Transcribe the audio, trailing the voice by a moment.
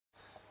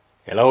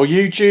Hello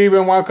YouTube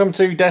and welcome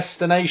to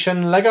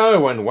Destination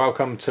Lego and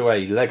welcome to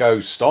a Lego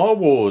Star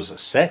Wars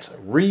set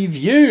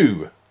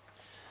review.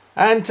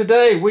 And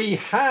today we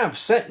have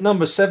set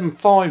number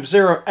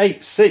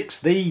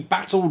 75086, the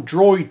Battle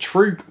Droid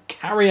Troop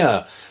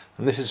Carrier.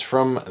 And this is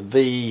from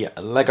the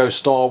Lego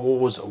Star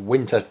Wars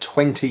Winter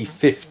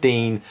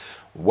 2015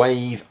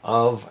 wave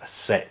of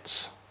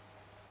sets.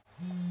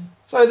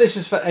 So this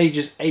is for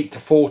ages 8 to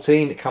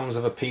 14. It comes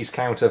with a piece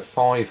count of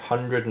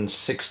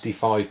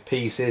 565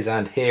 pieces,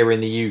 and here in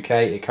the UK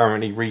it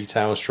currently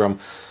retails from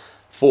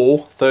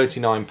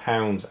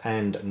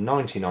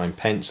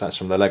 £39.99. That's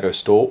from the Lego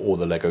Store or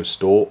the Lego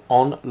Store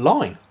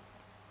online.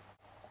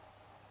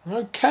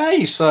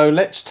 Okay, so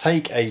let's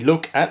take a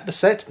look at the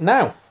set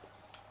now.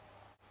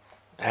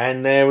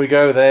 And there we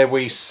go, there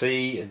we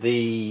see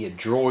the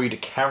droid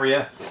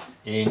carrier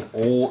in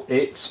all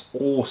its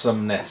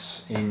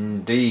awesomeness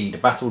indeed.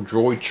 Battle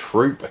Droid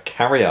Troop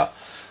Carrier.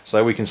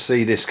 So we can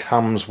see this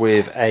comes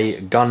with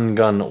a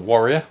Gungan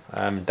Warrior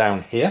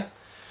down here.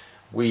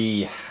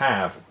 We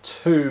have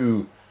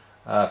two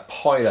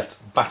Pilot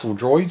Battle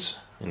Droids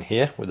in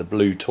here with the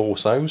blue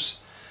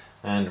torsos.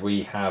 And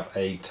we have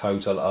a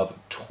total of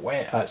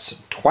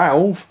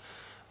 12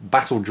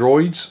 Battle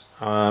Droids,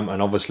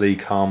 and obviously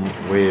come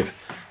with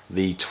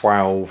the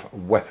 12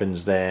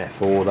 weapons there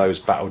for those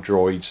battle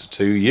droids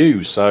to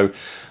use. So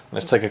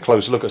let's take a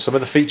closer look at some of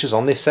the features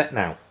on this set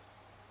now.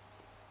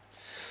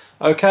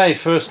 Okay,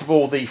 first of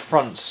all, the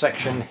front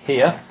section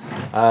here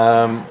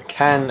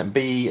can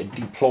be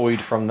deployed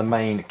from the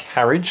main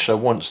carriage. So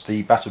once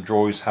the battle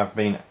droids have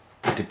been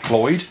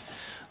deployed,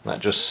 that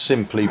just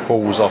simply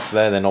pulls off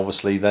there. Then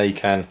obviously they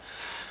can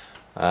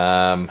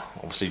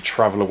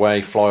travel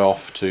away, fly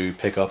off to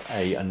pick up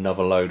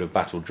another load of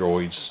battle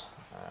droids,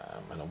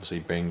 and obviously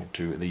bring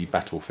to the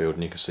battlefield.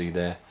 And you can see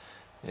there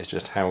it's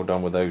just held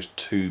on with those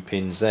two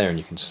pins there, and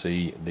you can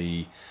see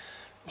the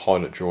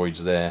pilot droids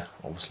there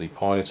obviously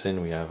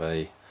piloting. We have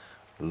a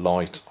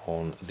light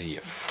on the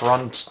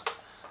front,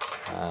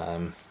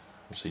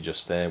 obviously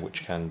just there,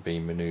 which can be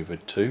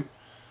maneuvered too.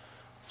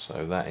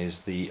 So that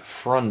is the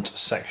front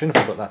section. If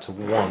we put that to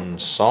one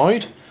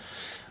side,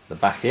 the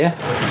back here,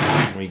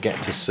 we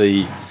get to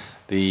see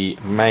the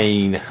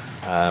main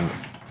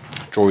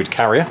droid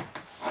carrier.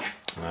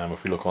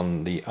 If we look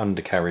on the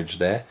undercarriage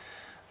there,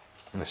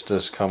 and this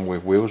does come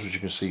with wheels, which you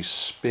can see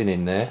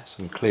spinning there.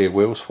 Some clear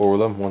wheels, four of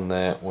them, one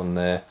there, one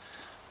there,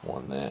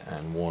 one there,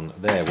 and one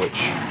there,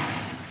 which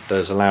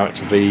does allow it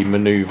to be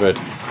manoeuvred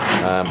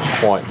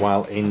quite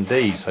well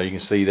indeed. So you can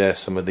see there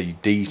some of the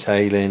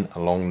detailing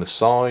along the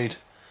side,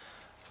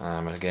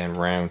 and again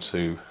round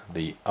to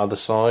the other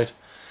side.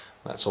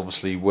 That's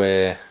obviously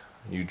where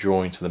you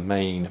join to the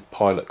main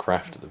pilot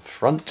craft at the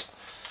front,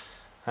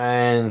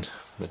 and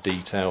the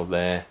detail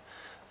there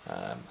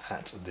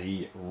at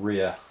the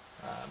rear.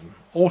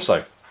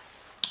 Also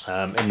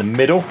in the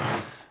middle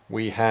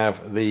we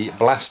have the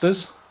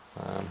blasters.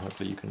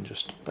 Hopefully you can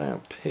just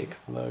about pick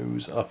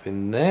those up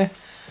in there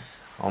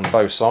on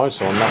both sides.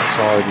 So on that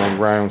side and then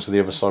round to the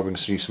other side we can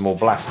see some more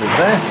blasters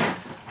there,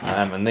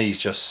 and these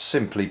just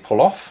simply pull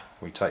off.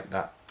 We take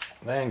that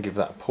there and give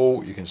that a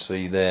pull. You can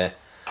see there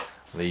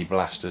the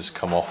blasters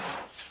come off.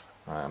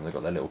 They've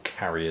got their little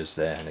carriers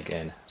there, and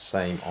again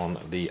same on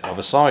the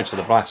other side, so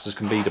the blasters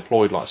can be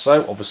deployed like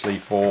so, obviously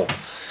for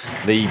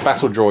the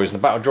battle droids. And the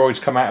battle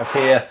droids come out of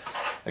here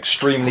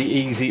extremely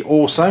easy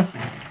also.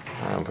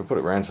 If we put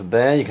it around to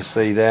there, you can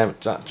see there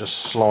that just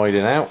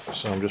sliding out,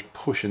 so I'm just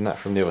pushing that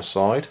from the other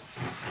side,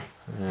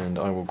 and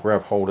I will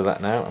grab hold of that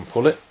now and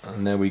pull it,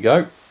 and there we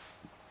go.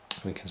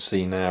 We can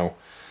see now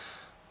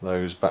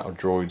those battle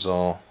droids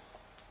are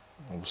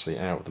obviously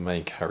out of the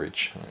main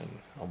carriage, and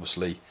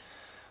obviously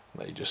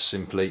they just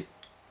simply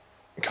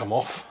come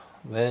off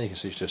there. You can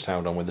see it's just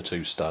held on with the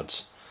two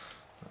studs,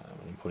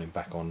 and putting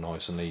back on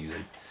nice and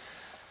easy.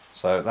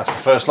 So that's the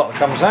first lot that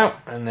comes out,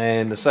 and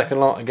then the second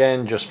lot,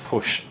 again, just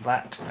push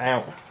that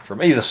out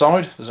from either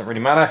side, doesn't really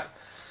matter.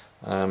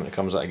 It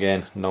comes out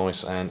again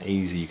nice and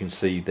easy. You can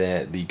see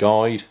there the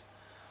guide,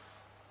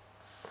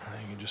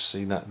 you can just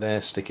see that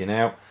there sticking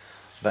out.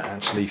 That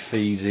actually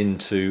feeds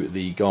into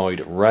the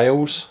guide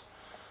rails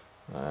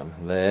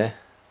there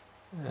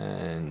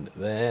and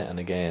there, and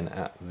again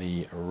at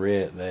the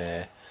rear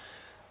there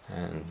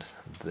and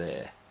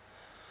there.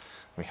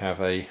 We have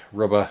a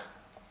rubber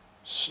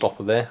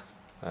stopper there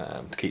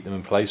to keep them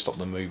in place, stop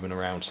them moving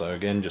around. So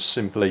again, just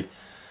simply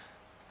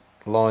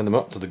line them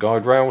up to the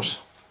guide rails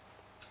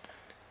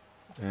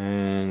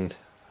and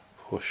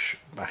push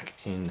back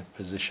in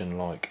position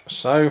like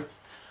so,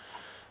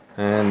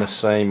 and the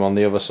same on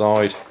the other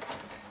side.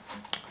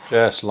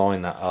 Just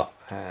line that up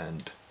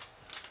and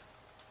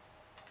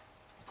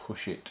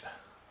push it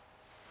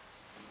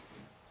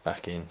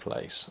back in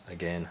place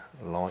again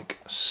like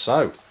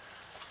so.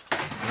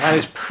 And that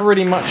is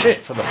pretty much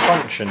it for the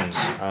functions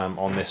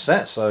on this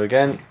set. So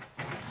again,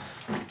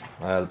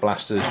 the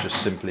blasters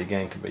just simply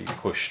again can be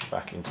pushed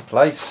back into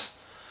place,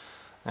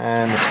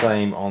 and the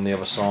same on the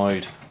other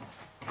side,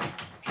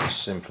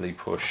 just simply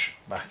push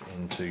back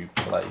into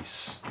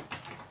place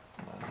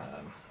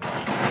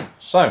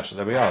So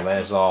there we are,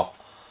 there's our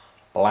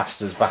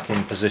blasters back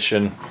in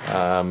position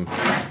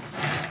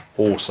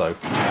also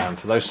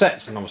for those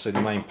sets, and obviously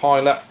the main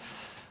pilot.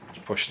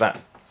 Just push that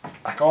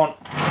back on,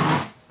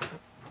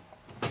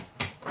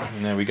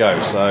 and there we go,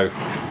 so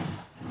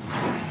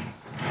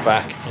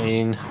back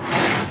in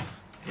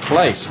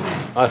place.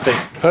 I think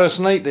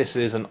personally this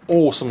is an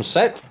awesome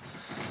set.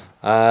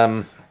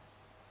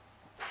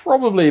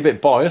 Probably a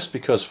bit biased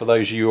because for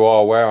those of you who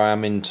are aware, I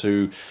am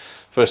into,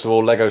 first of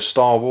all, Lego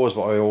Star Wars,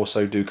 but I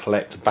also do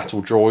collect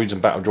Battle Droids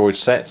and Battle Droid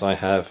sets. I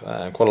have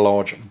quite a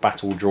large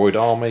Battle Droid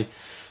army.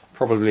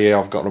 Probably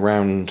I've got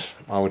around,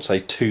 I would say,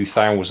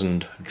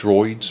 2,000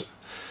 droids.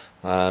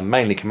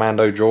 Mainly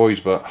commando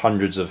droids, but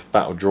hundreds of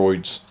battle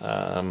droids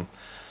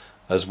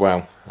as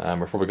well.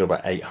 We've probably got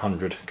about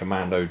 800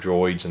 commando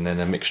droids, and then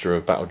a mixture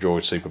of battle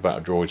droids, super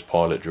battle droids,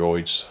 pilot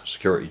droids,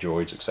 security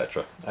droids,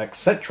 etc.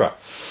 etc.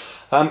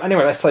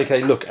 Anyway, let's take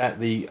a look at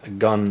the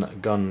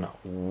Gungan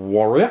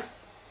Warrior.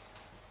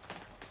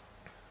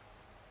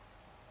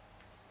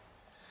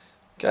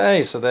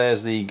 Okay, so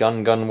there's the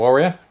Gungan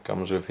Warrior.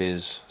 Comes with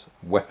his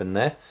weapon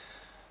there,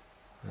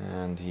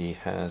 and he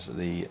has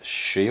the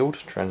shield,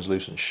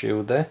 translucent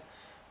shield there.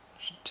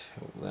 Just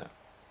tilt that a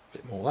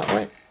bit more that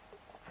way.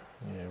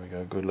 There we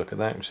go, good look at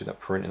that. You can see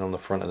that printing on the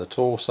front of the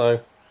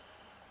torso.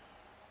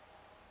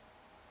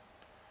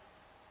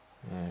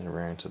 And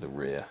around to the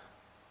rear.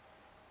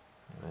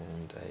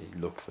 And a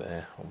look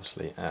there,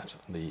 obviously, at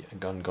the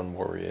Gungan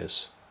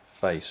Warrior's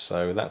face.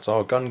 So that's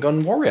our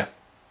Gungan Warrior.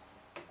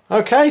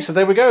 Okay, so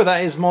there we go.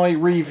 That is my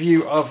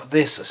review of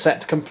this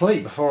set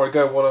complete. Before I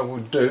go, what I will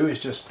do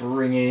is just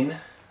bring in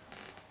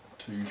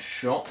to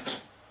shot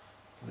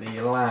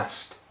the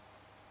last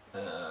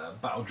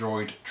Battle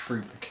Droid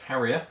Troop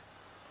Carrier,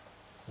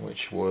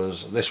 which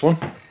was this one.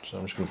 So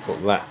I'm just going to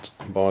put that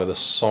by the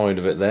side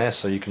of it there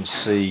so you can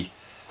see,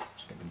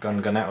 let's get the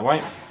Gungan out of the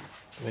way,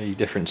 the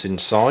difference in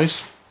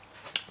size.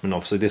 And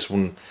obviously this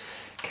one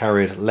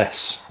carried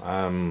less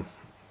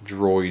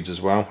droids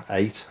as well,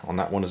 8 on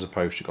that one, as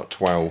opposed to got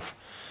 12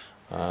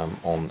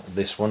 on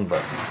this one,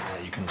 but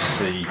you can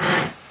see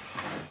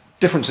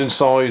difference in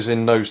size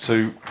in those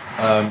two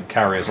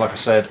carriers. Like I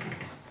said,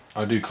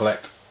 I do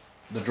collect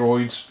the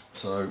droids,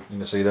 so you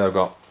can see there I've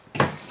got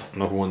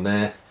another one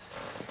there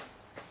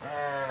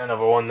and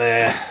another one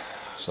there,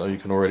 so you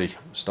can already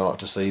start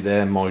to see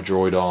there my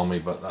droid army,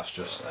 but that's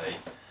just a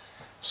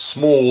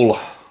small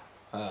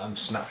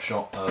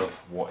snapshot of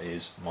what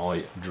is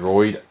my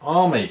droid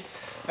army.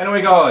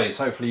 Anyway guys,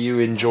 hopefully you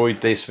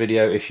enjoyed this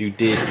video. If you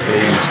did,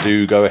 please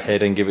do go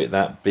ahead and give it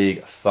that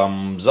big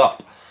thumbs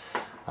up.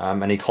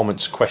 Any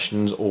comments,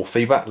 questions or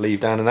feedback, leave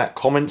down in that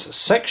comments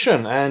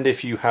section, and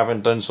if you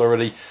haven't done so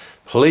already,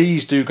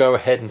 please do go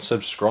ahead and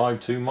subscribe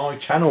to my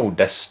channel,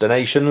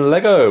 Destination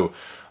Lego,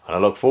 and I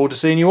look forward to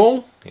seeing you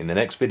all in the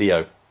next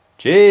video.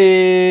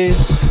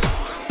 Cheers!